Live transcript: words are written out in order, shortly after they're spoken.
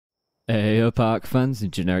Hey up ARK fans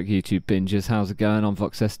and generic YouTube bingers, how's it going? I'm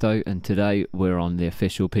Voxesto and today we're on the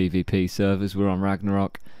official PvP servers, we're on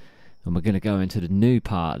Ragnarok and we're going to go into the new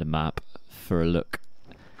part of the map for a look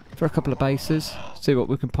for a couple of bases, see what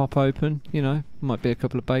we can pop open, you know, might be a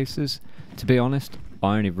couple of bases. To be honest,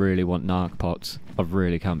 I only really want narc pots, I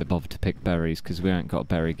really can't be bothered to pick berries because we ain't got a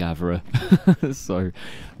berry gatherer, so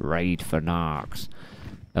raid for narcs.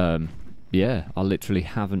 Yeah, I literally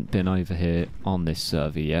haven't been over here on this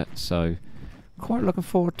server yet, so quite looking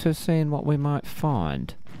forward to seeing what we might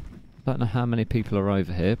find. Don't know how many people are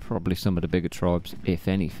over here, probably some of the bigger tribes, if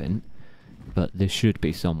anything. But there should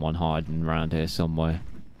be someone hiding around here somewhere.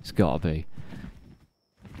 It's gotta be.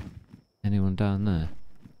 Anyone down there?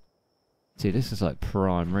 See, this is like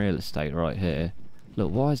prime real estate right here.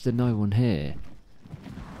 Look, why is there no one here?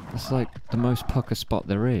 It's like the most pucker spot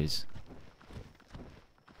there is.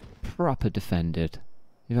 Proper defended.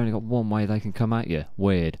 You've only got one way they can come at you.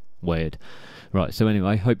 Weird. Weird. Right, so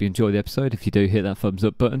anyway, hope you enjoy the episode. If you do, hit that thumbs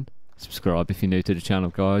up button. Subscribe if you're new to the channel,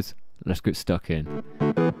 guys. Let's get stuck in.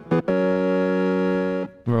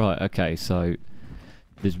 Right, okay, so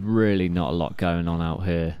there's really not a lot going on out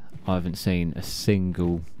here. I haven't seen a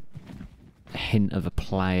single hint of a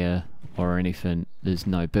player or anything. There's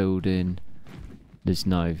no building. There's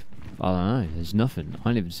no... I don't know, there's nothing. I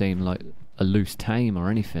haven't even seen like a loose tame or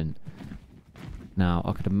anything. Now,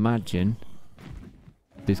 I could imagine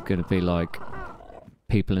there's going to be like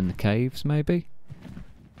people in the caves maybe.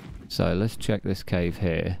 So let's check this cave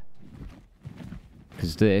here.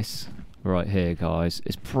 Because this right here, guys,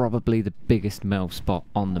 is probably the biggest metal spot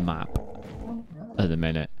on the map at the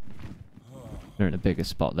minute. They're in a bigger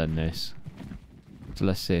spot than this. So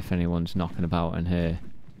let's see if anyone's knocking about in here.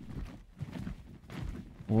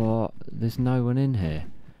 What? There's no one in here.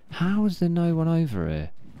 How is there no one over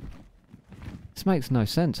here? This makes no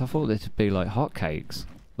sense. I thought there'd be like hotcakes.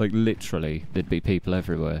 Like literally, there'd be people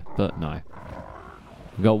everywhere. But no.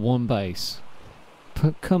 We've got one base.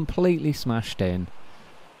 Completely smashed in.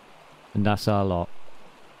 And that's our lot.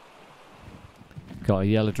 Got a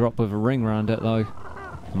yellow drop with a ring around it though.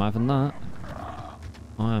 I'm having that.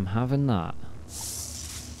 I am having that.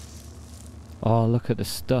 Oh, look at the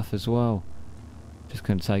stuff as well. Just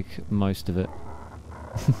going to take most of it.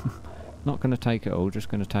 Not going to take it all, just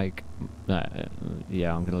going to take...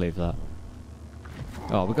 yeah, I'm going to leave that.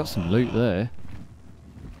 Oh, we got some loot there.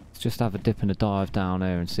 Let's just have a dip and a dive down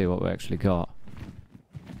here and see what we actually got.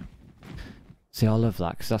 See, I love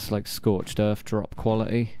that, because that's like scorched earth drop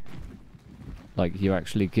quality. Like, you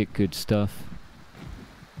actually get good stuff.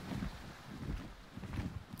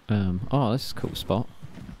 Oh, this is a cool spot.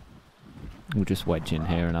 We'll just wedge in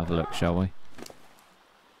here and have a look, shall we?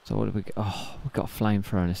 So what do we get? Oh, we've got a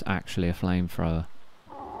flamethrower and it's actually a flamethrower.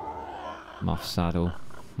 Moth saddle.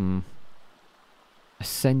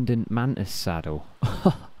 Ascendant mantis saddle.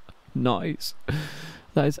 Nice.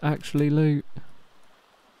 That is actually loot.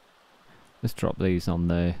 Let's drop these on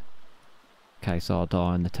there. In case I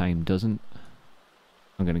die and the tame doesn't.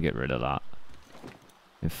 I'm going to get rid of that.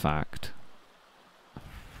 In fact,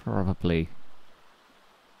 probably...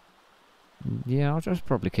 yeah, I'll just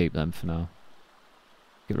probably keep them for now.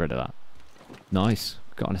 Get rid of that. Nice.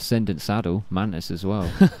 Got an ascendant saddle. Mantis as well.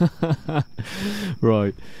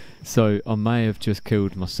 Right. So I may have just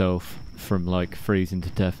killed myself from like freezing to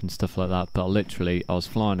death and stuff like that. But literally I was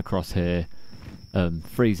flying across here,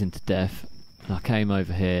 freezing to death. And I came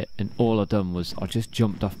over here and all I done was I just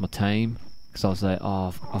jumped off my tame. Because I was like,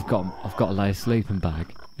 oh, I've got to lay a sleeping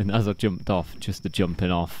bag. And as I jumped off, just the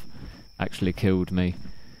jumping off actually killed me.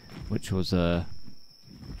 Which was a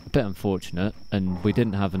bit unfortunate, and we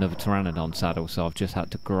didn't have another Pteranodon saddle, so I've just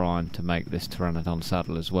had to grind to make this Pteranodon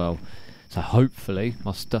saddle as well. So hopefully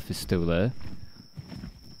my stuff is still there.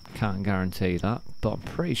 Can't guarantee that, but I'm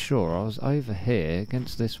pretty sure I was over here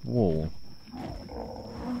against this wall.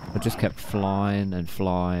 I just kept flying and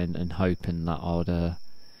flying and hoping that I'd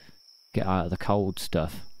get out of the cold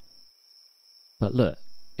stuff. But look,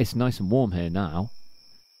 it's nice and warm here now.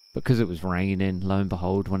 Because it was raining, lo and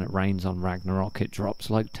behold, when it rains on Ragnarok, it drops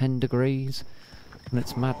like 10 degrees. And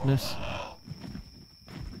it's madness.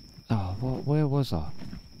 Oh, where was I?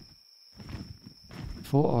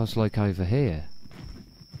 Thought I was like over here.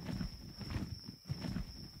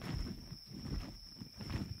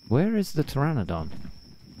 Where is the Pteranodon?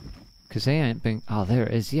 Because he ain't been... oh, there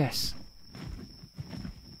it is, yes!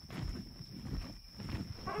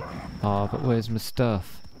 Oh, but where's my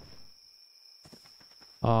stuff?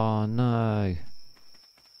 Oh no.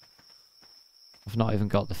 I've not even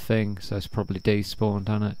got the thing, so it's probably despawned,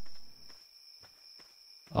 hasn't it?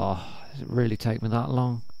 Oh, does it really take me that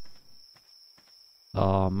long?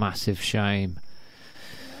 Oh, massive shame.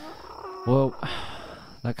 Well,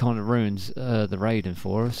 that kind of ruins the raiding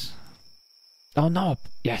for us. Oh no!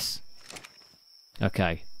 Yes!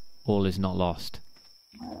 Okay, all is not lost.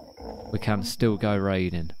 We can still go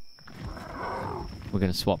raiding. We're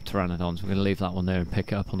going to swap pteranodons. We're going to leave that one there and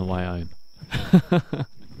pick it up on the way home.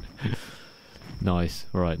 Nice.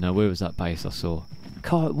 Right, now where was that base I saw?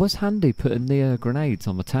 God, it was handy putting the grenades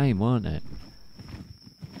on my tame, weren't it?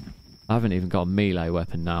 I haven't even got a melee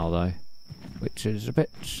weapon now though, which is a bit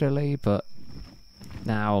silly, but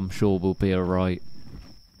now I'm sure we'll be alright.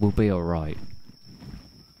 We'll be alright.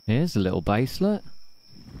 Here's a little baselet.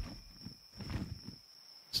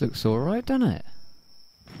 This looks alright, doesn't it?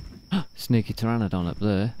 Sneaky pteranodon up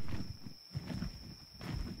there.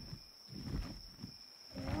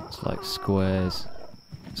 It's like squares.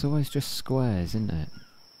 It's always just squares, isn't it?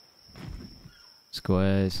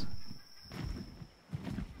 Squares.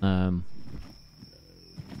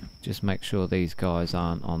 Just make sure these guys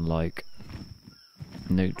aren't on like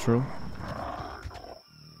neutral.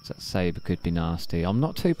 That saber could be nasty. I'm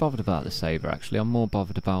not too bothered about the saber actually. I'm more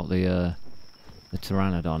bothered about the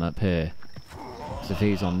pteranodon up here. So if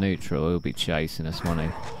he's on neutral, he'll be chasing us, won't he?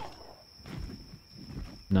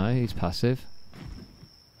 No, he's passive.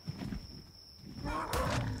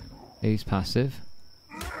 He's passive.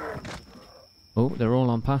 Oh, they're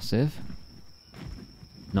all on passive.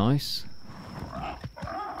 Nice.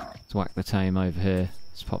 Let's whack the tame over here.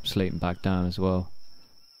 Let's pop sleeping bag down as well.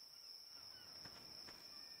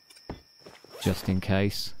 Just in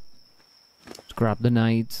case. Let's grab the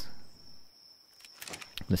nades.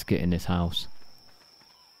 Let's get in this house.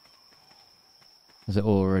 Has it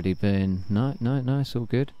already been... No, it's all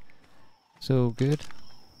good. It's all good.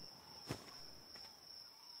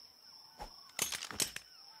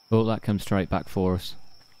 Oh, that comes straight back for us.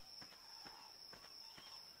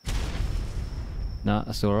 Nah,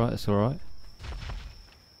 that's alright, that's alright.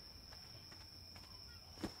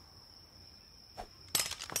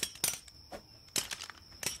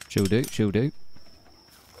 She'll do, she'll do.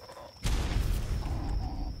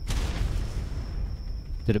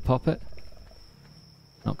 Did it pop it?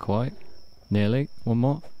 Not quite. Nearly. One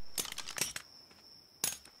more.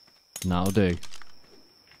 That'll do.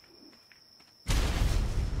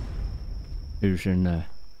 Who's in there?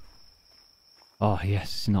 Oh yes,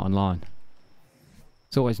 it's not online.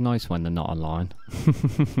 It's always nice when they're not online.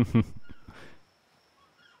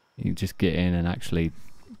 You just get in and actually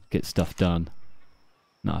get stuff done.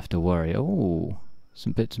 Not have to worry. Oh,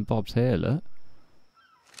 some bits and bobs here, look.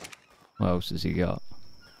 What else has he got?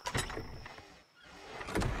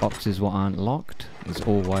 Boxes what aren't locked is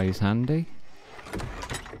always handy.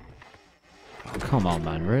 Come on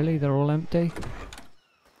man, really? They're all empty?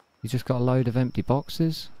 You just got a load of empty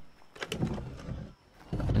boxes?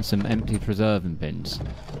 And some empty preserving bins.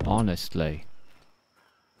 Honestly.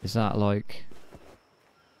 Is that like...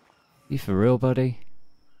 You for real, buddy?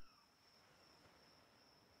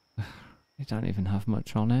 You don't even have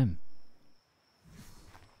much on him.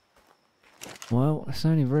 Well, it's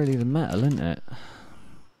only really the metal, isn't it?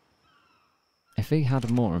 If he had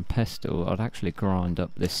a mortar and pestle, I'd actually grind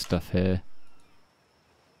up this stuff here.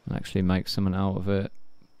 And actually make something out of it.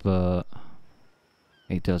 But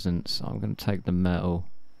he doesn't, so I'm going to take the metal.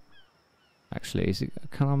 Actually,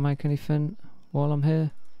 can I make anything while I'm here?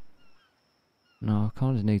 No, I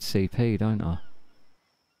kind of need CP, don't I?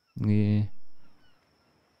 Yeah.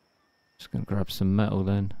 Just going to grab some metal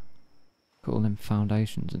then. Got all them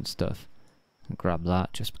foundations and stuff. And grab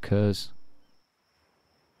that just because.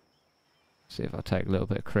 See if I take a little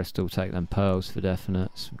bit of crystal, take them pearls for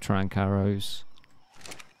definite. Some trank arrows.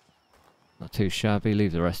 Not too shabby,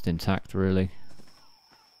 leave the rest intact really.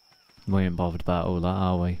 We ain't bothered about all that,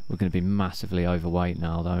 are we? We're going to be massively overweight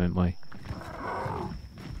now though, aren't we?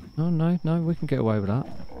 Oh no, we can get away with that.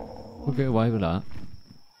 We'll get away with that.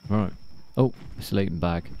 Right. Oh, a sleeping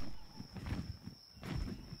bag.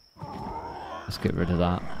 Let's get rid of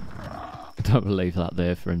that. I don't leave that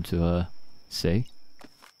there for him to see.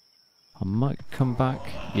 I might come back.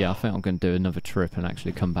 Yeah, I think I'm going to do another trip and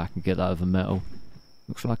actually come back and get that other metal.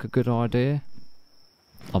 Looks like a good idea.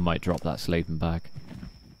 I might drop that sleeping bag.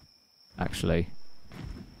 Actually,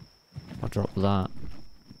 I'll drop that.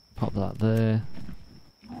 Pop that there.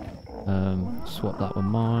 Swap that with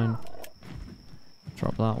mine.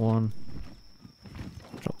 Drop that one.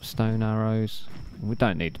 Drop the stone arrows. We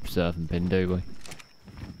don't need the preserving bin, do we?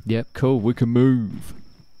 Yep, cool, we can move.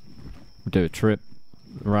 We'll do a trip,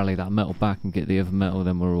 rally that metal back and get the other metal,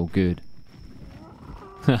 then we're all good.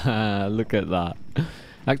 Haha, look at that.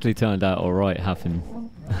 Actually turned out alright having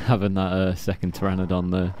that second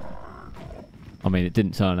pteranodon there. I mean, it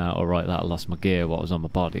didn't turn out alright that I lost my gear, what was on my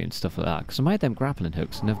body and stuff like that. Because I made them grappling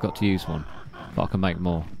hooks and never got to use one. But I can make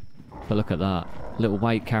more. But look at that. Little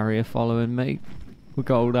weight carrier following me. We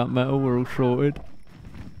got all that metal, we're all sorted.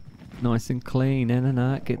 Nice and clean, in and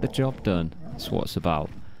out, get the job done. That's what it's about.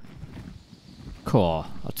 Cool.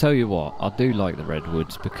 I'll tell you what, I do like the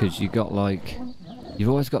redwoods because you got like... You've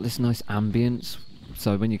always got this nice ambience.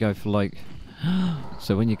 So when you go for like...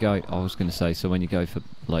 So when you go... I was going to say, so when you go for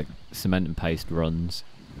like cement and paste runs,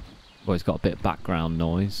 you've always got a bit of background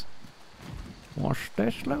noise. What's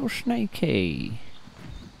this little snaky?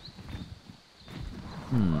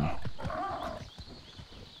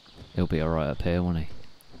 He'll be alright up here, won't he?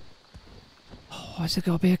 Oh, why's there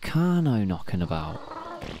got to be a Carno knocking about?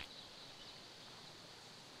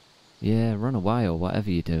 Yeah, run away or whatever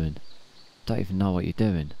you're doing. Don't even know what you're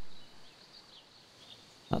doing.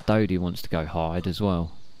 That Dodie wants to go hide as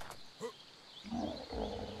well.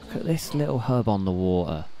 Look at this little hub on the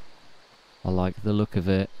water. I like the look of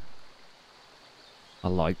it. I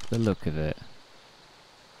like the look of it.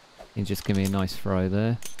 You just give me a nice throw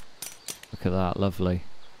there. Look at that, lovely.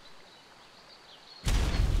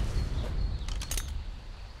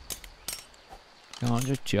 Come on,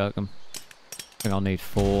 just jerk them. I think I'll need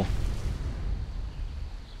 4.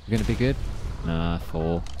 You gonna be good? Nah,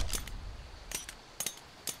 4.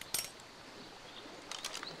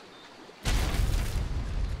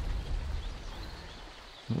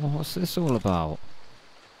 What's this all about?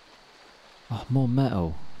 Oh, more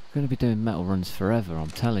metal. I'm gonna be doing metal runs forever, I'm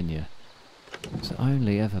telling you. It's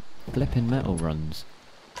only ever flipping metal runs.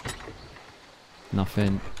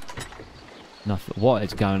 Nothing. Nothing. What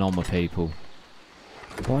is going on with people?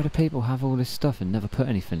 Why do people have all this stuff and never put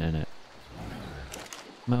anything in it?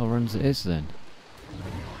 Metal runs it is then.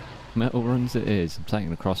 Metal runs it is. I'm taking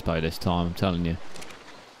the crossbow this time, I'm telling you.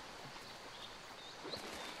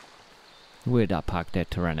 Where'd I pack that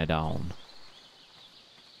Pteranodon?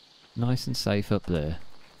 Nice and safe up there.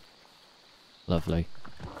 Lovely.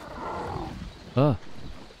 Oh,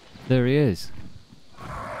 there he is.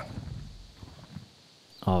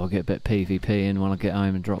 Oh, I'll get a bit PvP in when I get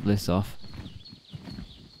home and drop this off.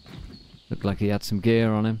 Looked like he had some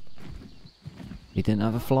gear on him. He didn't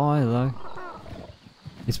have a flyer though.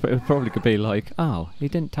 It probably could be like, oh, he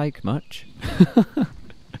didn't take much.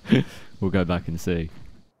 We'll go back and see.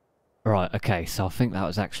 Right, okay, so I think that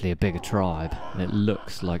was actually a bigger tribe. And it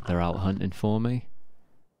looks like they're out hunting for me.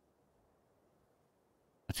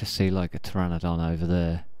 I just see like a Pteranodon over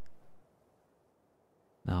there.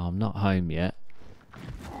 No, I'm not home yet.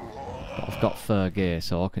 But I've got fur gear,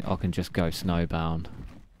 so I can just go snowbound.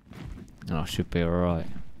 And I should be alright.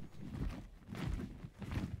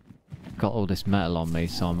 Got all this metal on me,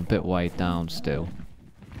 so I'm a bit weighed down still.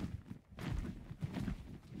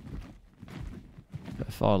 But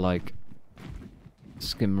if I like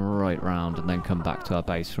skim right round and then come back to our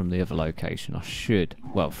base from the other location, I should,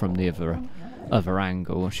 well, from the other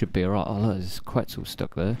angle, I should be alright. Oh look, there's a Quetzal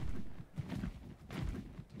stuck there.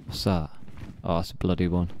 What's that? Oh, that's a bloody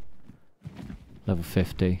one. Level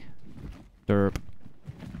 50. Derp.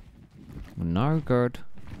 No good.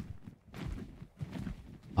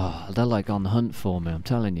 Oh, they're like on the hunt for me, I'm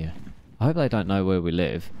telling you. I hope they don't know where we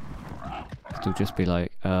live. They'll just be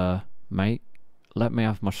like, mate, let me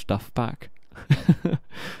have my stuff back. And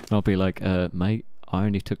I'll be like, mate, I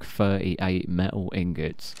only took 38 metal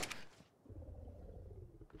ingots.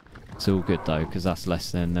 It's all good though, because that's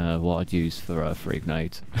less than what I'd use for 3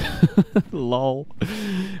 grenades. Lol.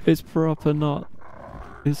 It's proper not.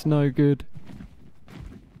 It's no good.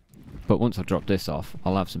 But once I drop this off,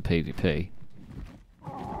 I'll have some PvP.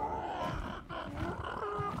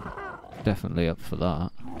 Definitely up for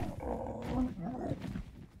that.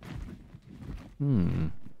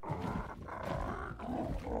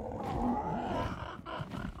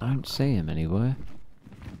 I don't see him anywhere.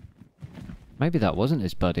 Maybe that wasn't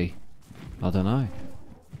his buddy. I don't know.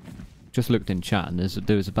 Just looked in chat and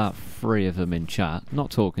there was about 3 of them in chat,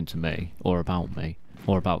 not talking to me, or about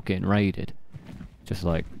getting raided. Just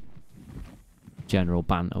like general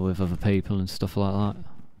banter with other people and stuff like that.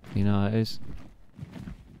 You know how it is.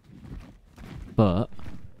 But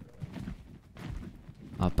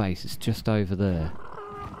our base is just over there.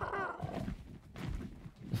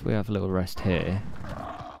 If we have a little rest here.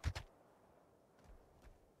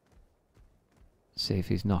 See if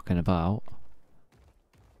he's knocking about.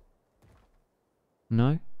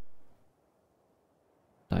 No?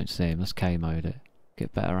 Don't see him. Let's K-mode it.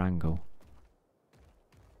 Get better angle.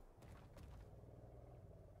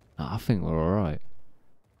 I think we're alright.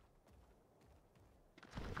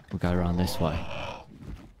 We'll go around this way.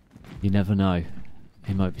 You never know.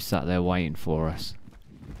 He might be sat there waiting for us.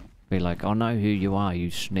 Be like, I know who you are, you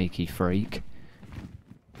sneaky freak.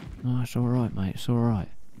 No, it's alright, mate, it's alright.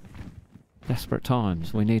 Desperate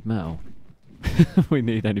times, we need metal. We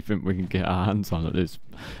need anything we can get our hands on at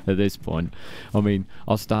this point. I mean,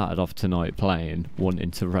 I started off tonight playing,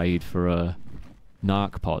 wanting to raid for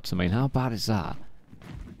narc pots. I mean, how bad is that?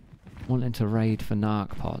 Wanting to raid for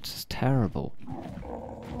narc pots is terrible.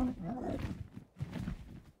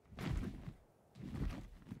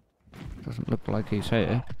 Doesn't look like he's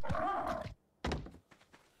here.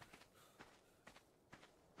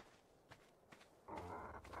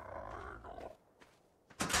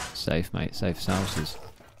 Safe, mate, safe houses.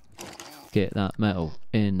 Get that metal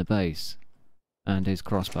in the base. And his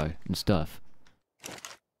crossbow and stuff.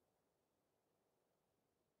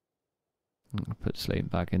 I'll put the sleeping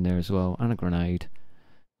bag in there as well, and a grenade.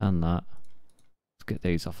 And that. Let's get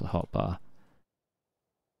these off the hotbar.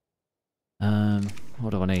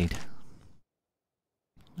 What do I need?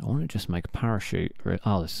 I want to just make a parachute.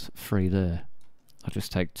 Oh, there's 3 there. I'll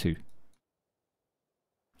just take 2.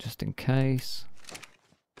 Just in case.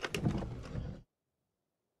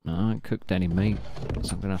 No, I ain't cooked any meat,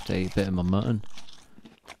 so I'm going to have to eat a bit of my mutton.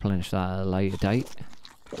 Replenish that at a later date.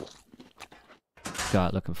 Go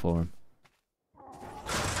out looking for him.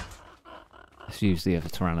 Let's use the other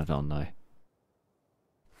Pteranodon though.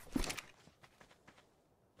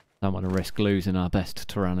 Don't want to risk losing our best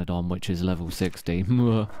Pteranodon, which is level 60.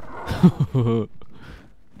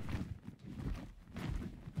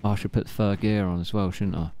 I should put the fur gear on as well,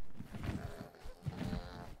 shouldn't I?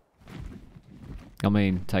 I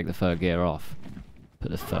mean, take the fur gear off.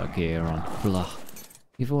 Put the fur gear on. Blah.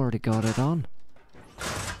 You've already got it on.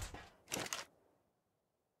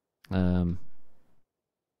 Yeah,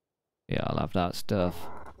 I'll have that stuff.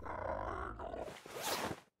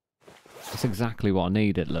 That's exactly what I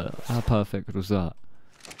needed, look. How perfect was that?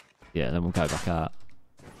 Yeah, then we'll go back out.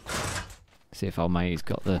 See if old mate's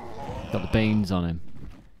got the beans on him.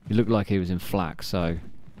 He looked like he was in flak, so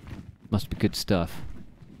must be good stuff.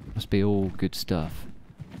 Must be all good stuff.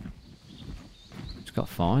 Just got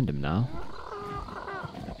to find him now.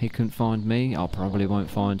 He couldn't find me, I probably won't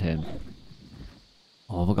find him.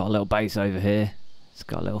 Oh, we've got a little base over here. It's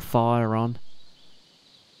got a little fire on.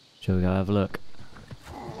 Shall we go have a look?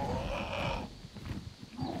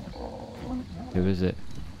 Who is it?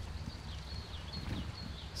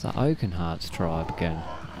 It's that Oakenheart's tribe again.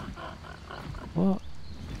 What?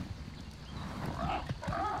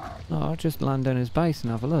 No, I'll just land on his base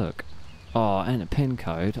and have a look. Oh, enter pin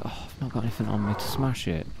code. Oh, I've not got anything on me to smash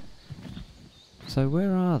it. So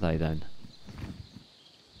where are they then?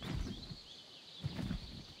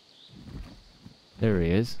 There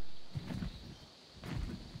he is.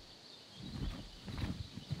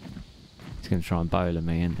 He's going to try and bowler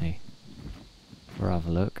me, isn't he? We'll have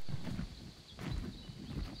a look.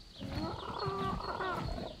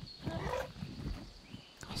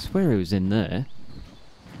 I swear he was in there.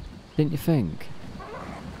 Didn't you think?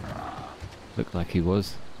 Looked like he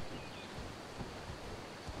was.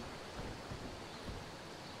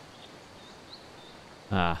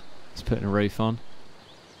 Ah, he's putting a roof on.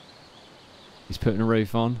 He's putting a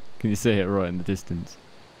roof on. Can you see it right in the distance?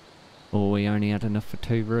 Oh, we only had enough for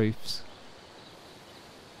 2 roofs.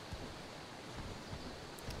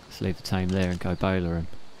 Let's leave the tame there and go bowler him.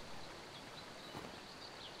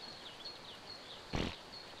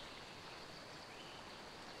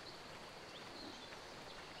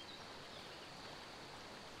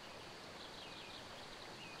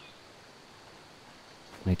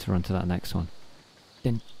 Need to run to that next one.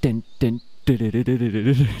 Din, din, din. I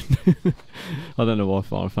don't know why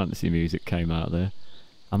Final Fantasy music came out there.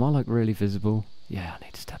 Am I like really visible? Yeah, I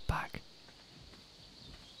need to step back.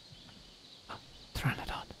 Oh,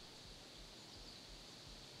 Pteranodon.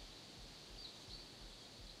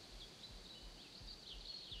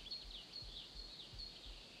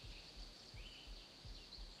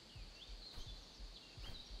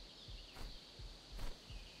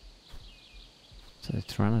 So the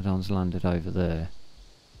Pteranodon's landed over there.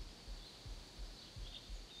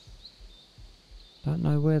 Don't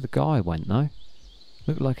know where the guy went though.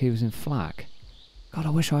 Looked like he was in flak. God,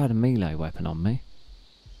 I wish I had a melee weapon on me.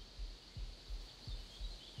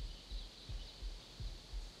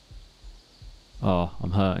 Oh,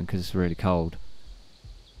 I'm hurting because it's really cold.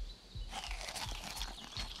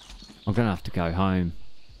 I'm gonna have to go home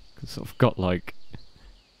because I've got like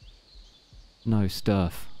no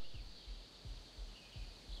stuff,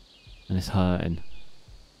 and it's hurting.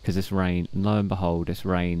 Because it's rain, and lo and behold, it's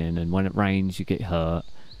raining, and when it rains, you get hurt.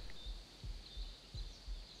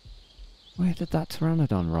 Where did that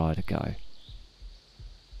Pteranodon rider go? Do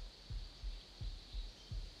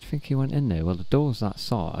you think he went in there? Well, the door's that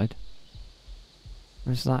side.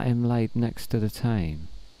 Or is that him laid next to the tame?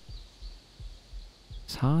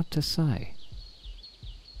 It's hard to say.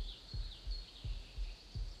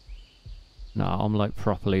 No, I'm like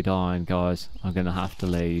properly dying, guys. I'm gonna have to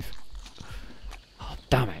leave. Oh,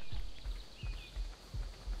 damn it.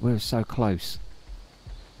 We were so close.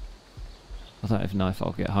 I don't even know if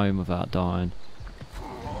I'll get home without dying.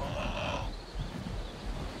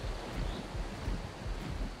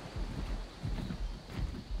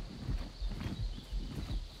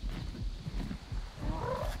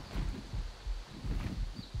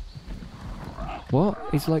 What?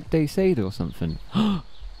 He's like DC'd or something.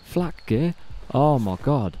 Flak gear? Oh my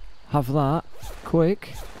god. Have that. Quick.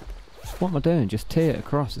 What am I doing? Just tear it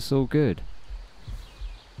across. It's all good.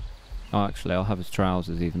 Oh, actually, I'll have his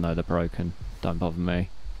trousers even though they're broken. Don't bother me.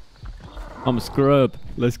 I'm a scrub.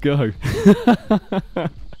 Let's go.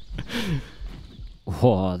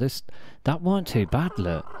 Whoa, that weren't too bad,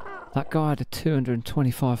 look. That guy had a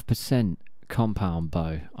 225% compound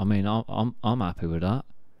bow. I mean, I'm happy with that.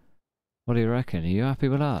 What do you reckon? Are you happy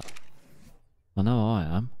with that? I know I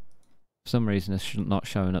am. For some reason it's not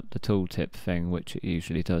showing up the tooltip thing, which it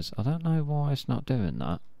usually does. I don't know why it's not doing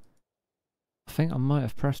that. I think I might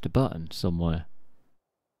have pressed a button somewhere.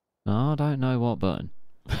 No, I don't know what button.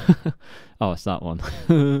 Oh, it's that one.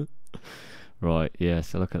 Right, yeah,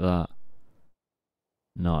 so look at that.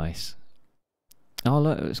 Nice. Oh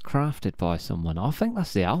look, it was crafted by someone. I think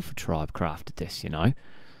that's the Alpha tribe crafted this, you know.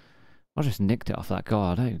 I just nicked it off that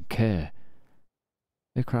guy, I don't even care.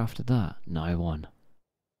 Who crafted that? No one.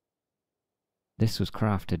 This was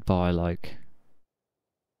crafted by, like...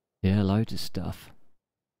 yeah, loads of stuff.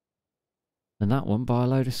 And that one by a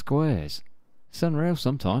load of squares. It's unreal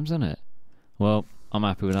sometimes, isn't it? Well, I'm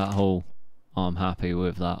happy with that haul. I'm happy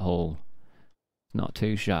with that haul. Not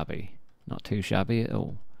too shabby. Not too shabby at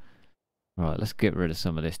all. Right, let's get rid of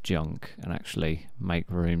some of this junk and actually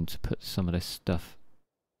make room to put some of this stuff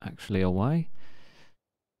actually away.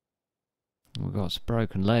 We've got some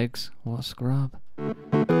broken legs. What a scrub.